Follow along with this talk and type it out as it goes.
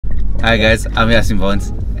Hi guys, I'm Yaaseen,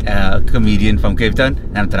 a comedian from Cape Town,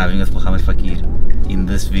 and I'm driving with Fakier in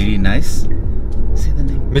this very nice, say the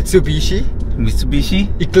name, Mitsubishi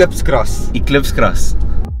Eclipse Cross.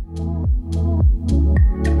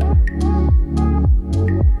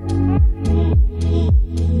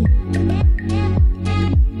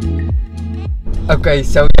 Okay,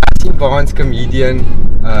 so Yaaseen Barnes, comedian.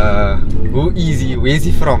 Who is he? Where's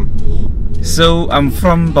he from? So I'm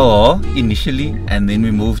from Bahor initially, and then we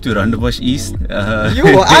moved to Rondebosch East.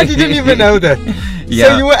 I didn't even know that. Yeah.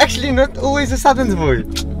 So you were actually not always a Southern boy?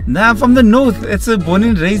 Nah, I'm from the north. It's born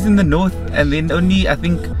and raised in the north, and then only I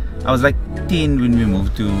think I was like 10 when we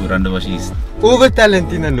moved to Rondebosch East. All the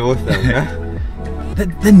talent in the north though, huh?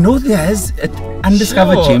 The north has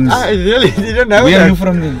undiscovered gems. I really didn't know Where that. are you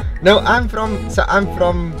from then? No, I'm from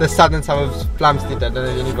the southern suburbs, Plumstead. I don't know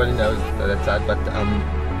if anybody knows that side, but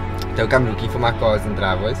don't come looking for my cars and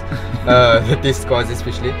driveways, the test cars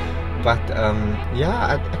especially. But yeah,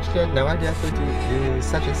 I actually had no idea. I thought you're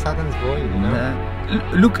such a southern boy, you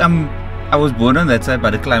know. Look, I was born on that side,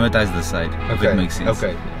 but acclimatized this side. Okay. If it makes sense.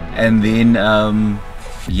 Okay. And then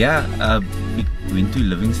we went to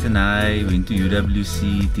Livingston High, went to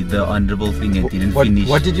UWC, did the honorable thing and didn't finish.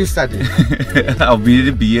 What did you study? I did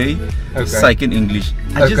a BA, Psych and English.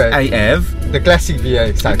 I have the classic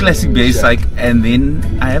BA, Psych. The classic BA, Psych, and then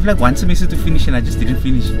I have like one semester to finish, and I just didn't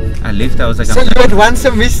finish. I left. I was like, so you had one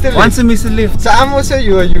semester left? One semester left. So I'm also a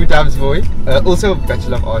UW's boy, also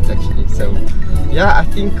Bachelor of Arts actually. So yeah, I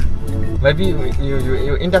think maybe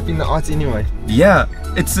you end up in the arts anyway. Yeah,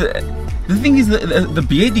 it's the thing is the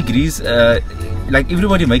BA degrees. Like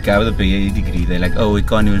everybody might have the BA degree, they're like, oh, we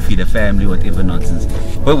can't even feed a family, whatever nonsense.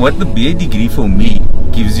 But what the BA degree for me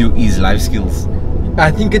gives you is life skills.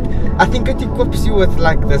 I think it equips you with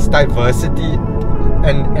like this diversity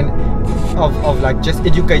and of like just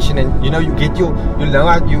education, and you know you know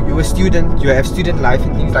how you're a student, you have student life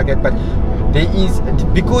and things like that. But there is,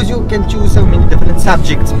 because you can choose so many different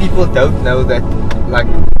subjects, people don't know that like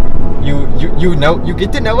you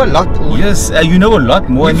get to know a lot. Yes, you know a lot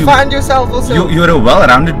more. You find yourself also. You're a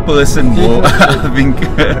well-rounded person more. I think.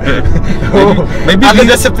 maybe other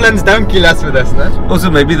disciplines don't kill us with us, no? Also,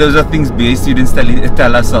 maybe those are things BA students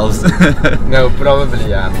tell ourselves. No, probably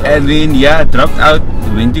yeah. Probably. And then yeah, dropped out.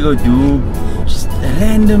 Went to go do just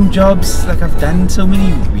random jobs. Like I've done so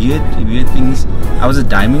many weird things. I was a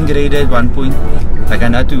diamond grader at one point. Like I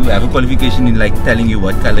know to have a qualification in like telling you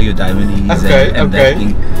what color your diamond is and that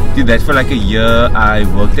thing. Did that for like a year. I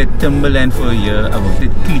worked at Timberland for a year. I worked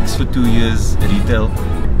at Clicks for 2 years, retail.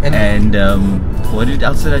 And what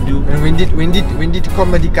else did I do? And when did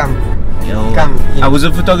comedy come? I was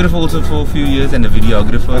a photographer also for a few years and a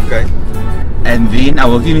videographer. Okay. And then I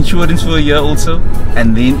worked in insurance for a year also.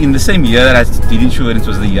 And then in the same year that I did insurance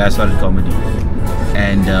was the year I started comedy.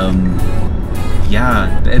 And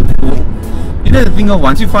you know the thing of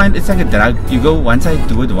once you find it's like a drug, you go, once I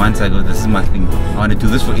do it once, I go, this is my thing. I want to do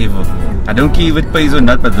this forever. I don't care if it pays or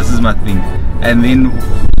not, but this is my thing. And then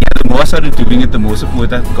the more I started doing it, the more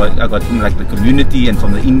support I got from like the community and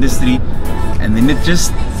from the industry. And then it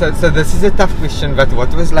just... So this is a tough question, but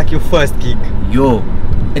what was like your first gig? Yo,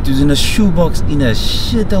 it was in a shoebox in a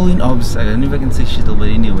shithole in OBS. I don't know if I can say shithole, but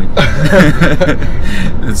anyway.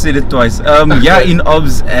 Let's say it twice. Yeah, in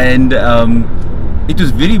OBS, and it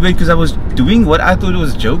was very weird because I was doing what I thought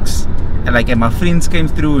was jokes, and my friends came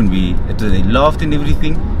through and they laughed and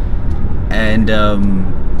everything, and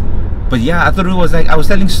but yeah, I thought it was like I was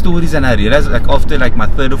telling stories, and I realized like after like my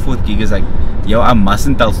third or fourth gig is like, yo, I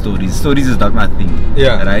mustn't tell stories. Stories is not my thing.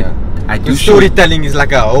 Yeah, right. Yeah. I do storytelling is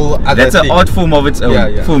like a whole other that's thing. An art form of its own.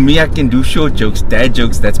 Yeah. For me, I can do short jokes, dad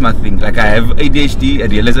jokes. That's my thing. Like I have ADHD. I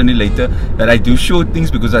realized only later that I do short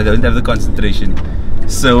things because I don't have the concentration.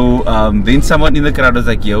 So then someone in the crowd was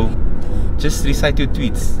like, yo, just recite your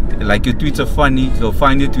tweets. Like your tweets are funny. Go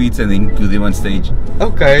find your tweets and then do them on stage.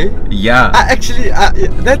 Okay. Yeah.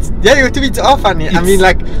 Your tweets are funny. I mean,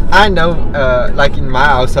 like I know, like in my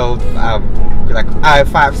household, like I have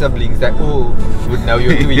 5 siblings that all would know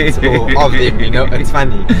your tweets or of them. You know, it's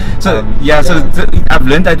funny. So so I've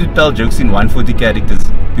learned how to tell jokes in 140 characters.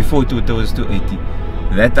 Before Twitter was 280.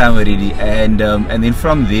 That time already, and then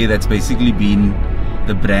from there, that's basically been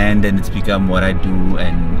the brand, and it's become what I do.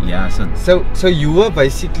 And yeah, so you were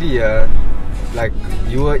basically like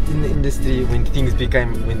you were in the industry when things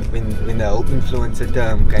became when the whole influencer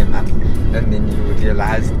term came up, and then you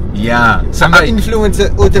realized so I'm an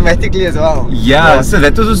influencer automatically as well. So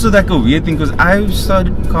that was also like a weird thing because I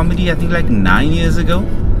started comedy I think like 9 years ago,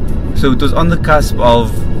 so it was on the cusp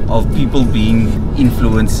of people being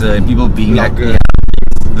influencer and people being like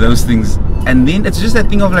those things. And then it's just that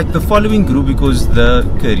thing of like the following grew because the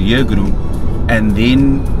career grew, and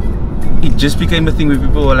then it just became a thing where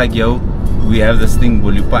people were like, yo, we have this thing,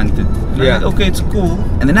 will you punt it? Yeah. Like, okay, it's cool.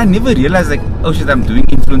 And then I never realized like, oh shit, I'm doing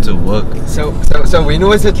influencer work. So when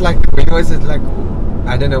was it like,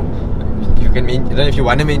 I don't know, you can I don't know if you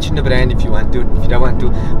want to mention the brand, if you want to, if you don't want to,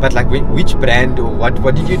 but like which brand or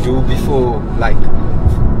what did you do before, like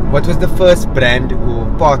what was the first brand or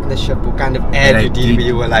partnership or kind of ad you did where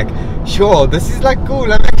you were like, sure, this is like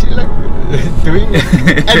cool, I'm actually like doing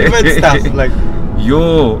advert stuff, like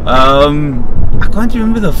yo, I can't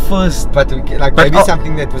remember the first, but maybe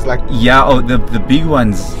something that was like, yeah, the big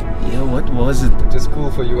ones. Yeah, what was it? It was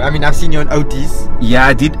cool for you. I mean, I've seen you on OTs. Yeah,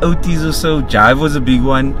 I did OTs also. Jive was a big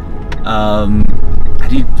one. I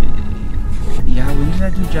did. Yeah, when did I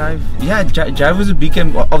do Jive? Yeah, Jive was a big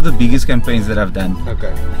of the biggest campaigns that I've done.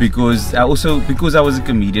 Okay. Because I was a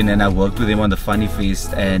comedian and I worked with them on the Funny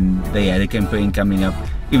Fest, and they had a campaign coming up.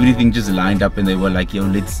 Everything just lined up, and they were like, yo,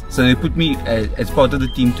 let's. So they put me as part of the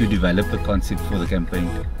team to develop the concept for the campaign,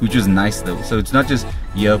 which was nice though. So it's not just,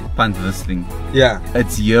 yeah, punt this thing. Yeah.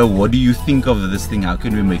 It's, yeah, what do you think of this thing? How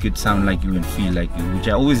can we make it sound like you and feel like you? Which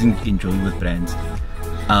I always enjoy with brands.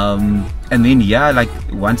 And then yeah, like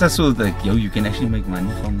once I saw like, yo, you can actually make money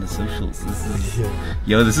from the socials. This is,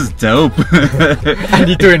 yo, this is dope. I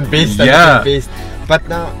need to invest. Yeah. I need to invest. But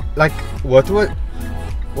now, like,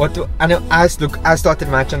 I know I started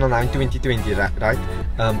my channel now in 2020, right?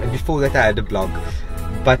 And before that I had a blog.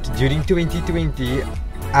 But during 2020,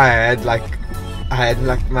 I had like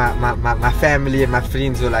my family and my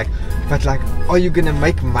friends were like, but like, are you gonna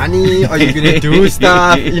make money? Are you gonna do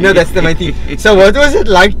stuff? You know, that's the main thing. So what was it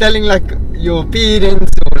like telling like your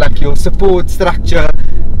parents or like your support structure,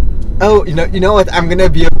 oh, you know what, I'm gonna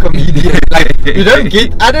be a comedian? Like, you don't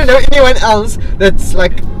get, I don't know anyone else that's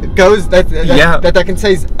like goes that I can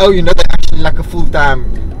say is, oh, you know, they're actually like a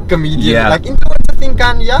full-time comedian. Yeah. Like influencer thing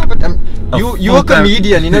can, yeah, but you're a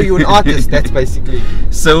comedian, you know, you're an artist. That's basically.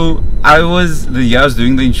 So I was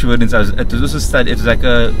doing the insurance. It was also it was like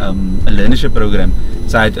a learnership program.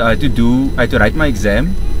 So I had to write my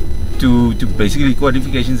exam to basically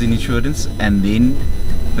qualifications in insurance, and then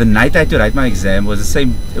the night I had to write my exam was the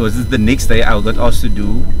same. It was the next day I got asked to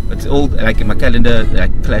do. It's all like in my calendar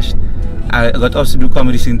like clashed. I got asked to do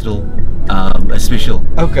Comedy Central, a special.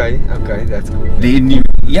 Okay, that's cool. Then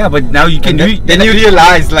but now you can do. Then you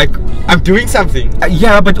realize like, I'm doing something.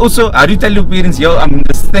 Yeah, but also how do you tell your parents, yo,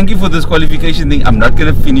 thank you for this qualification thing, I'm not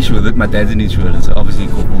gonna finish with it. My dad's in insurance, so obviously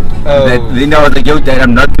coupled. Oh. Then I was like, yo dad,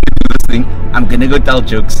 I'm not gonna do this thing, I'm gonna go tell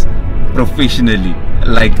jokes professionally.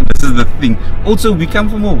 Like, this is the thing. Also, we come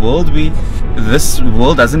from a world where this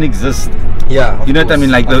world doesn't exist. Yeah, you know what I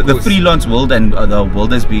mean? Like the freelance world and the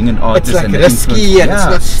world as being an artist. It's like and risky and it's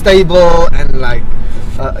not stable, and like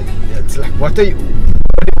it's like, what do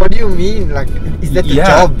you mean? Like, is that the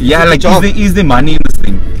job? Yeah, like is the money in this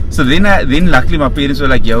thing? So then luckily my parents were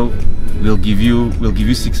like, yo, we'll give you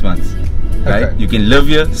 6 months, right? Okay. You can live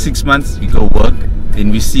here 6 months. You go work.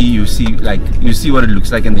 Then you see what it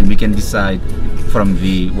looks like, and then we can decide from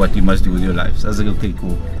there what you must do with your life. So I was like, okay,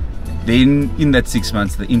 cool. Then in that 6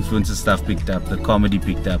 months, the influencer stuff picked up, the comedy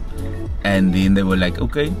picked up, and then they were like,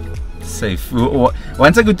 okay, safe.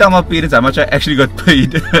 Once I could tell my parents how much I actually got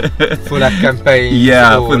paid for that campaign,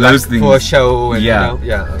 for those things, for a show, and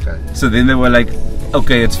okay. So then they were like,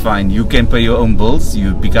 okay, it's fine. You can pay your own bills.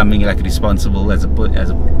 You're becoming like responsible as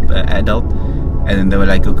a adult. And then they were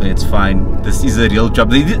like, okay, it's fine. This is a real job.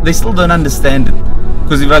 They still don't understand it.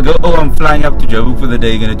 Because if I go, oh, I'm flying up to Joburg for the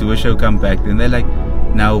day, gonna do a show, come back, then they're like,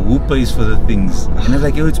 now who pays for the things? And I was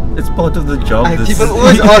like, yo, it's part of the job. People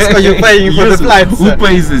always ask, are you paying for the flights? Who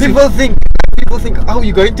pays this? People think, oh,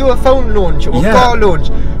 you're going to a phone launch or car launch.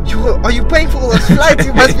 Are you paying for all those flights?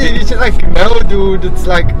 You must be rich. Like, no, dude. It's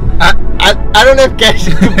like, I don't have cash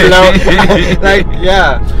to blow. Like,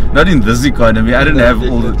 yeah. Not in this economy. I don't have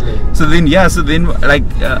all the. So then, like,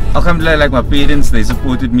 alhamdulillah, like my parents, they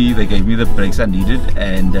supported me. They gave me the breaks I needed,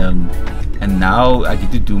 and now I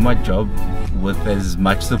get to do my job with as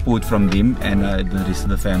much support from them and the rest of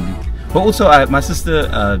the family. But also, my sister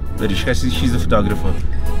Rishka, she's a photographer.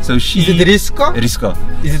 So is it Rishka? Rishka.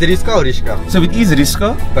 Is it Rishka or Rishka? So it is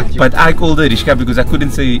Rishka, but I called her Rishka because I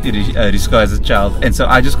couldn't say Rishka as a child, and so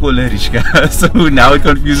I just call her Rishka. So now it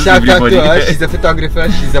confuses everybody. Shout out to her. She's a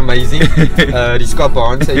photographer. She's amazing. Rishka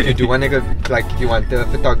Barnes. So if you do want to go, like, if you want a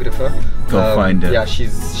photographer, go find her. Yeah,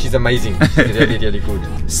 she's amazing. She's really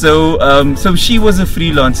good. So she was a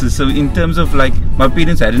freelancer. So in terms of like, my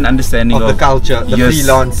parents had an understanding of the culture, the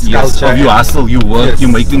freelance culture. Of you hustle, you work, you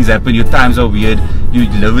make things happen. Your times are weird. You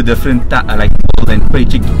live a different like world and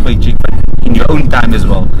paycheck to paycheck. in your own time as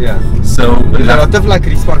well. Yeah. So There's a lot of like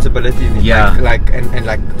responsibility in it, Yeah. like and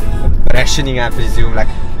like rationing, I presume, like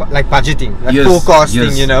budgeting, like Yes, forecasting,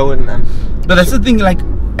 yes. you know. And But that's the thing, like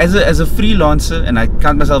as a freelancer, and I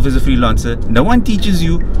count myself as a freelancer, no one teaches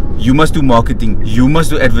you must do marketing, you must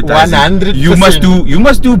do advertising, 100%. you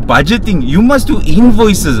must do budgeting, you must do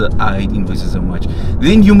invoices. I hate invoices so much.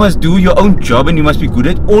 Then you must do your own job, and you must be good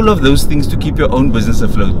at all of those things to keep your own business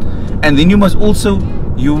afloat. And then you must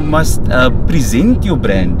present your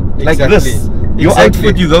brand like this. Your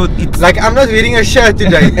outfit, you go, it's like, I'm not wearing a shirt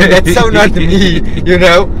today, and that's so not me, you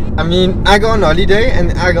know. I mean, I go on holiday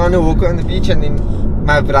and I go on a walk on the beach, and then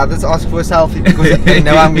my brothers ask for a selfie because they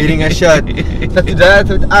know I'm wearing a shirt. So today I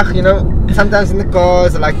thought, you know, sometimes in the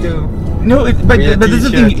cars I like to. No, but that's the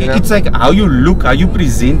thing. You know? It's like how you look, how you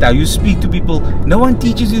present, how you speak to people. No one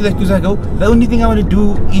teaches you that, because I go, the only thing I want to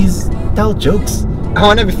do is tell jokes. I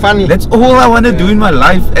want to be funny. That's all I want to do in my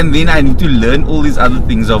life, and then I need to learn all these other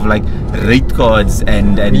things of like rate cards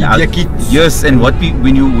and media kits. Yes, and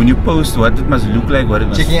when you post, what it must look like, what it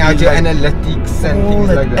must Checking feel out your like, analytics and all things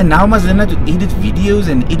that. like that. And now I must learn how to edit videos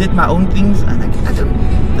and edit my own things. And I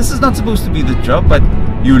don't. This is not supposed to be the job, but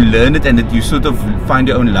you learn it, and you sort of find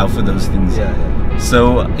your own love for those things. Yeah.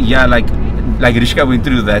 So yeah, like Rishka went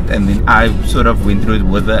through that, and then I sort of went through it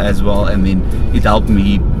with her as well, and then it helped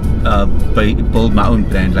me build my own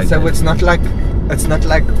brand. Like so that. it's not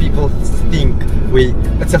like people think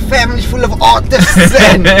it's a family full of artists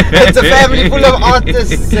and it's a family full of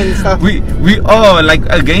artists and stuff. We are, like,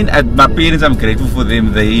 again, at my parents, I'm grateful for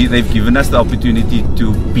them. They've given us the opportunity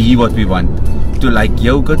to be what we want. To like,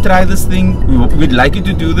 yo, go try this thing. We'd like you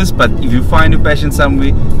to do this, but if you find your passion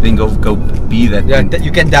somewhere, then go be that Yeah, thing.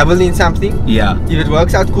 you can dabble in something. Yeah. If it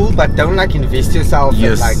works out, cool, but don't like invest yourself.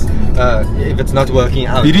 Yes. And, like, if it's not working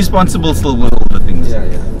out. Be responsible still with all the things.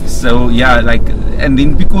 Yeah. So yeah, like, and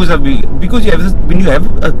then because you have this, when you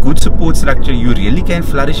have a good support structure, you really can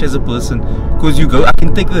flourish as a person. Because you go, I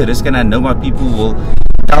can take the risk, and I know my people will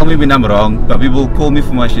tell me when I'm wrong, but people will call me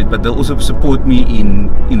for my shit, but they'll also support me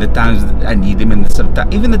in the times that I need them, and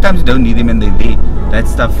even the times you don't need them and they're there. That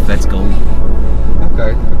stuff, that's gold.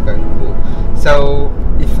 Okay, cool. So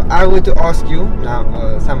if I were to ask you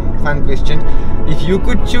now some fun question, if you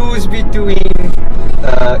could choose between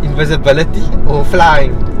invisibility or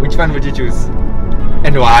flying, which one would you choose,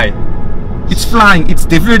 and why? It's flying. It's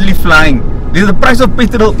definitely flying. The price of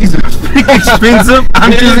petrol is freaking expensive.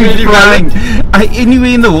 I'm choosing Really flying. Anywhere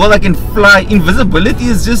in the world I can fly. Invisibility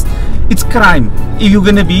is just, it's crime. If you're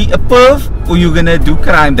gonna be a perv or you're gonna do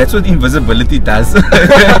crime, that's what invisibility does. Okay.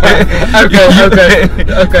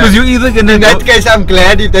 Because you're either gonna In that case, I'm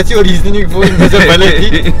glad if that's your reasoning for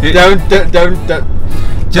invisibility. don't.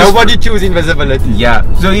 Nobody choose invisibility. Yeah.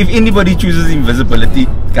 So if anybody chooses invisibility,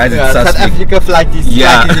 guys, it's South suspect. Africa flight is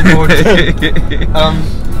important.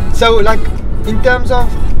 So like, in terms of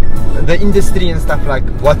the industry and stuff, like,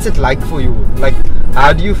 what's it like for you? Like,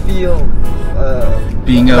 how do you feel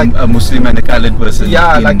being a Muslim and a colored person?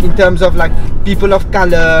 Yeah, like in terms of like people of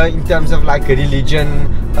color, in terms of like religion,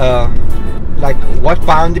 like what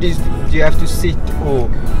boundaries do you have to set, or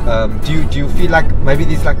do you feel like maybe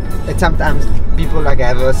there's like sometimes people like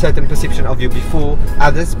have a certain perception of you before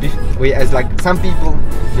others, whereas like some people,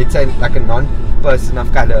 let's say like a non-person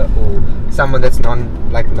of color or someone that's not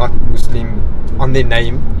Muslim on their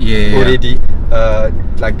name already,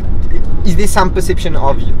 like, is there some perception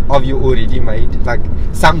of you already made, like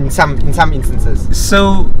in some instances?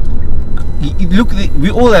 So look, we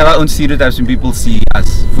all have our own stereotypes when people see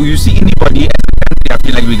us. When you see anybody, I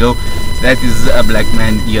feel like we go, that is a black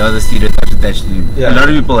man, here are the stereotypes attached to him. Yeah. A lot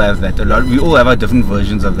of people have that. We all have our different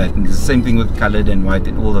versions of that, and it's the same thing with colored and white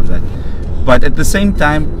and all of that. But at the same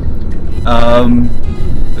time,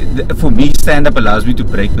 for me, stand-up allows me to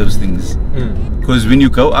break those things. Because when you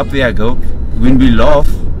go up there, when we laugh,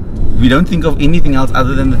 we don't think of anything else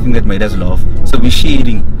other than the thing that made us laugh. So we're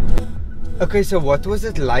sharing. Okay, so what was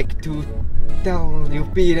it like to tell your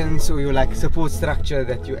parents or your like support structure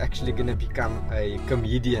that you're actually gonna become a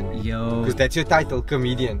comedian? Because that's your title,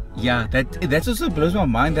 comedian. Yeah, that also blows my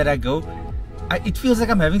mind, that I go, it feels like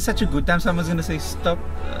I'm having such a good time. Someone's gonna say, stop,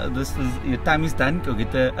 your time is done, go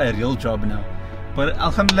get a real job now. But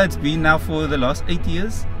alhamdulillah, it's been now for the last 8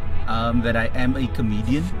 years that I am a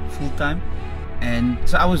comedian full-time. And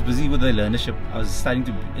so I was busy with the learnership. I was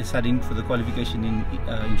studying for the qualification in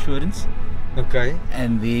insurance. Okay.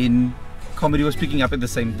 And then comedy was picking up at the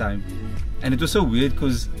same time. And it was so weird,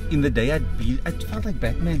 because in the day I felt like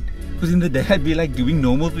Batman. Because in the day I'd be like doing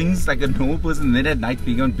normal things like a normal person, and then at night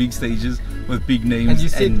being on big stages with big names. And you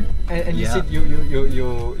said, you said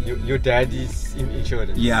your dad is in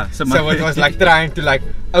insurance. Yeah. So it was like trying to like,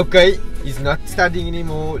 okay, he's not studying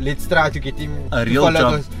anymore. Let's try to get him a to real follow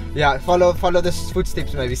job. those, yeah, follow the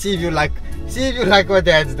footsteps maybe. See if you like what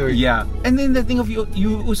dad's doing. Yeah, and then the thing of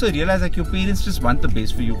you also realize like your parents just want the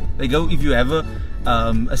best for you. They go, if you have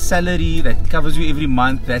a salary that covers you every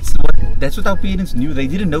month, that's what our parents knew. They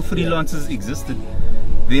didn't know freelancers existed.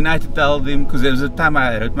 Then I had to tell them, because there was a time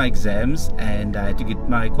I wrote my exams and I had to get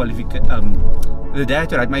my the day I had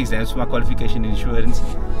to write my exams for my qualification in insurance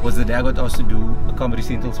was the day I got asked to do a Comedy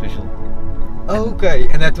Central special. Okay,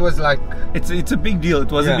 and that was like, it's a big deal.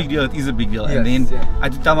 It was a big deal. It is a big deal. Yes, and then I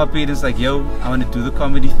had to tell my parents like, yo, I want to do the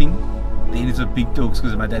comedy thing. Then it's a big talks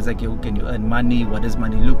because my dad's like, yo, can you earn money? What does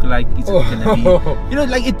money look like? Is it gonna be, you know,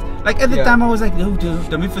 like at the time I was like, no,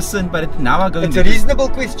 don't be for sin. But now I go. It's a reasonable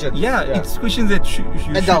question. Yeah, it's questions that you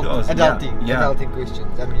should ask. Adulting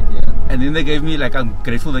questions. I mean, yeah. And then they gave me like, I'm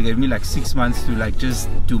grateful they gave me like 6 months to like just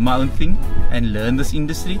do my own thing and learn this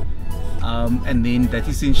industry. And then that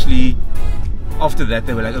essentially, after that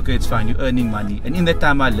they were like, okay, it's fine, you're earning money. And in that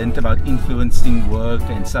time I learned about influencing work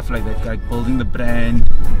and stuff like that, like building the brand,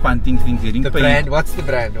 punting things, getting paid. Brand, what's the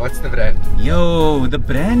brand? Yo, the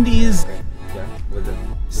brand is with the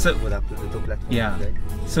little platform. Yeah.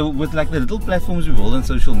 So with like the little platforms we build on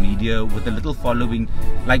social media, with a little following,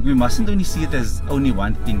 like we mustn't only see it as only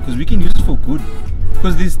one thing, because we can use it for good.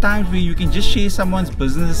 Because there's times where you can just share someone's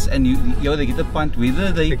business and they get a punt,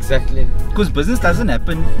 whether they... Exactly. Because business doesn't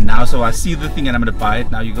happen now, so I see the thing and I'm going to buy it.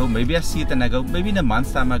 Now you go, maybe I see it and I go, maybe in a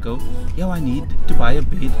month's time I go, yo, I need to buy a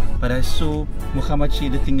bed, but I saw Muhammad share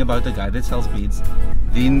the thing about a guy that sells beds.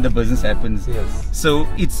 Then the business happens. Yes. So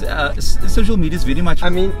it's social media is very much, I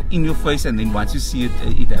mean, in your face, and then once you see it,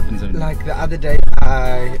 it happens only. Like the other day,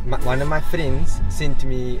 one of my friends sent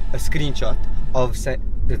me a screenshot of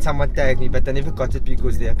that someone tagged me, but I never got it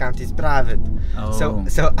because the account is private. Oh.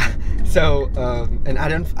 So and I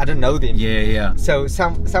don't know them. Yeah. So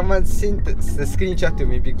someone sent the screenshot to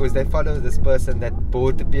me because they follow this person that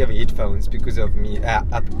bought a pair of headphones because of me,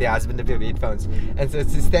 their husband a pair of headphones, and so it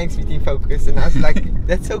says thanks meeting focus, and I was like,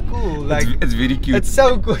 that's so cool. Like it's very cute. It's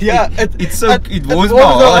so cool. Yeah. It warms my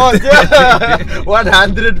heart. Yeah.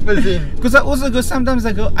 100%. Because I also go, sometimes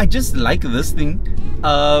I go, I just like this thing.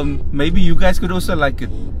 Maybe you guys could also like it,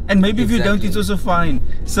 and maybe if you don't, it's also fine.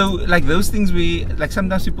 So like those things where like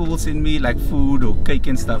sometimes people will send me like food or cake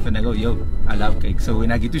and stuff, and I go, yo, I love cake. So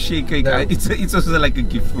when I get to share cake, it's also like a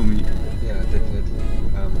gift for me. Yeah, definitely.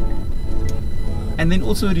 And then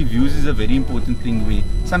also reviews is a very important thing where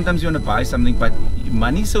sometimes you want to buy something, but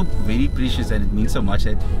money is so very precious and it means so much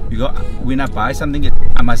that you go, when I buy something,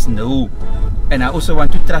 I must know, and I also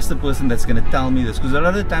want to trust the person that's going to tell me this, because a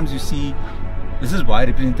lot of the times you see, this is why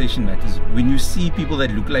representation matters. When you see people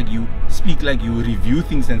that look like you, speak like you, review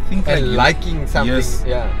things and think like you, liking something, yes,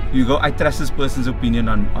 you go, I trust this person's opinion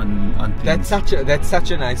on things. That's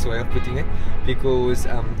such a nice way of putting it, because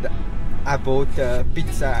I bought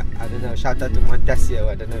pizza. I don't know. Shout out to Montasio.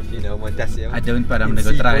 I don't know if you know Montasio. I don't, but I'm gonna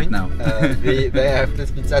go try it now. They have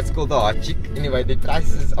this pizza. It's called the Hot Chick. Anyway, the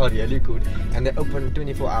prices are really good, and they're open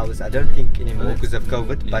 24 hours. I don't think anymore because of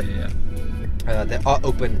COVID, but they are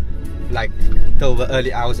open like till the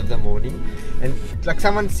early hours of the morning. And like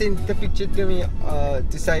someone sent a picture to me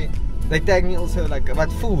to say, they tagged me also like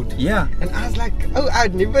about food. Yeah. And I was like, oh,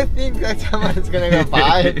 I'd never think that someone's gonna go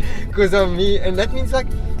buy it because of me. And that means like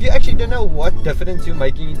you actually don't know what difference you're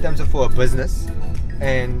making in terms of for a business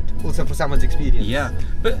and also for someone's experience. Yeah.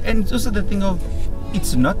 But and it's also the thing of,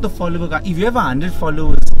 it's not the follower guy. If you have 100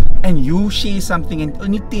 followers and you share something and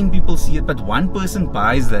only 10 people see it, but one person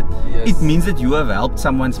buys that, it means that you have helped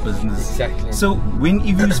someone's business. Exactly. So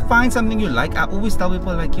if you find something you like, I always tell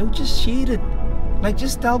people like, yo, just share it. Like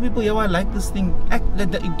just tell people, yo, I like this thing.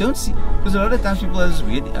 Don't see, because a lot of times people have this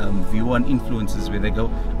weird view on influencers where they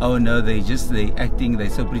go, oh no, they acting,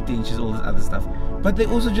 they're so pretentious, all this other stuff. But they're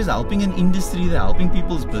also just helping an industry, they're helping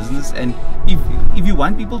people's business. And if you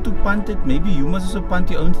want people to punt it, maybe you must also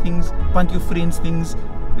punt your own things, punt your friends' things.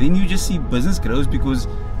 Then you just see business grows because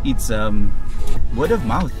it's word of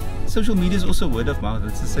mouth. Social media is also word of mouth.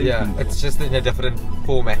 It's the same thing. Yeah, it's just in a different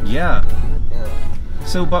format. Yeah.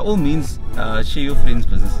 So by all means, share your friends'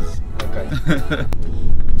 businesses. Okay.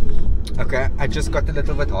 Okay, I just got a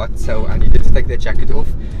little bit hot, so I needed to take the jacket off.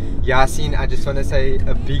 Yaaseen, I just want to say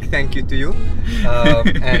a big thank you to you.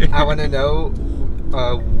 And I want to know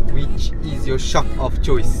which is your shop of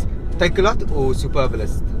choice, Takealot or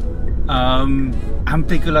Superbalist? I'm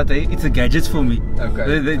Takealot. It's a gadgets for me.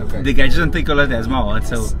 Okay. The gadgets on Takealot has my heart.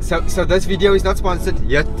 So this video is not sponsored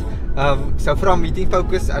yet. So from Meeting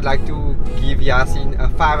Focus, I'd like to give Yaaseen a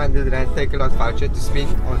 500 Rand Takealot voucher to spend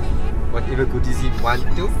on whatever goodies he wants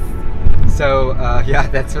to. So yeah,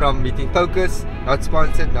 that's from Meeting Focus. Not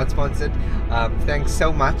sponsored, not sponsored. Thanks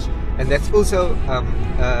so much. And that's also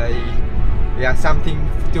yeah, something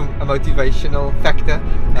to a motivational factor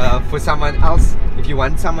for someone else. If you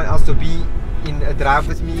want someone else to be in a drive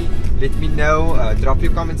with me, let me know. Drop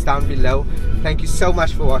your comments down below. Thank you so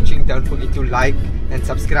much for watching. Don't forget to like and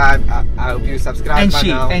subscribe. I hope you subscribe And by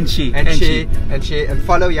share, now. and share, and and share, share. and share, and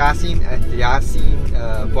follow Yaaseen at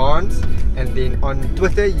Yaaseen Barnes. And then on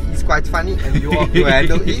Twitter, he's quite funny. And your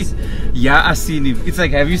handle is? Yeah, I seen him. It's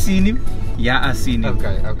like, have you seen him? Yeah, I seen him.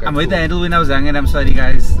 Okay, okay. I made the cool. handle when I was young, and I'm sorry,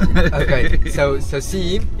 guys. Okay, so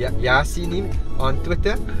see him, yeah, seen him on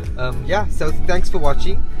Twitter. Yeah, so thanks for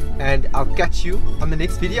watching, and I'll catch you on the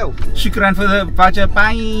next video. Shukran for the pacha.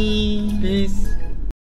 Bye. Peace.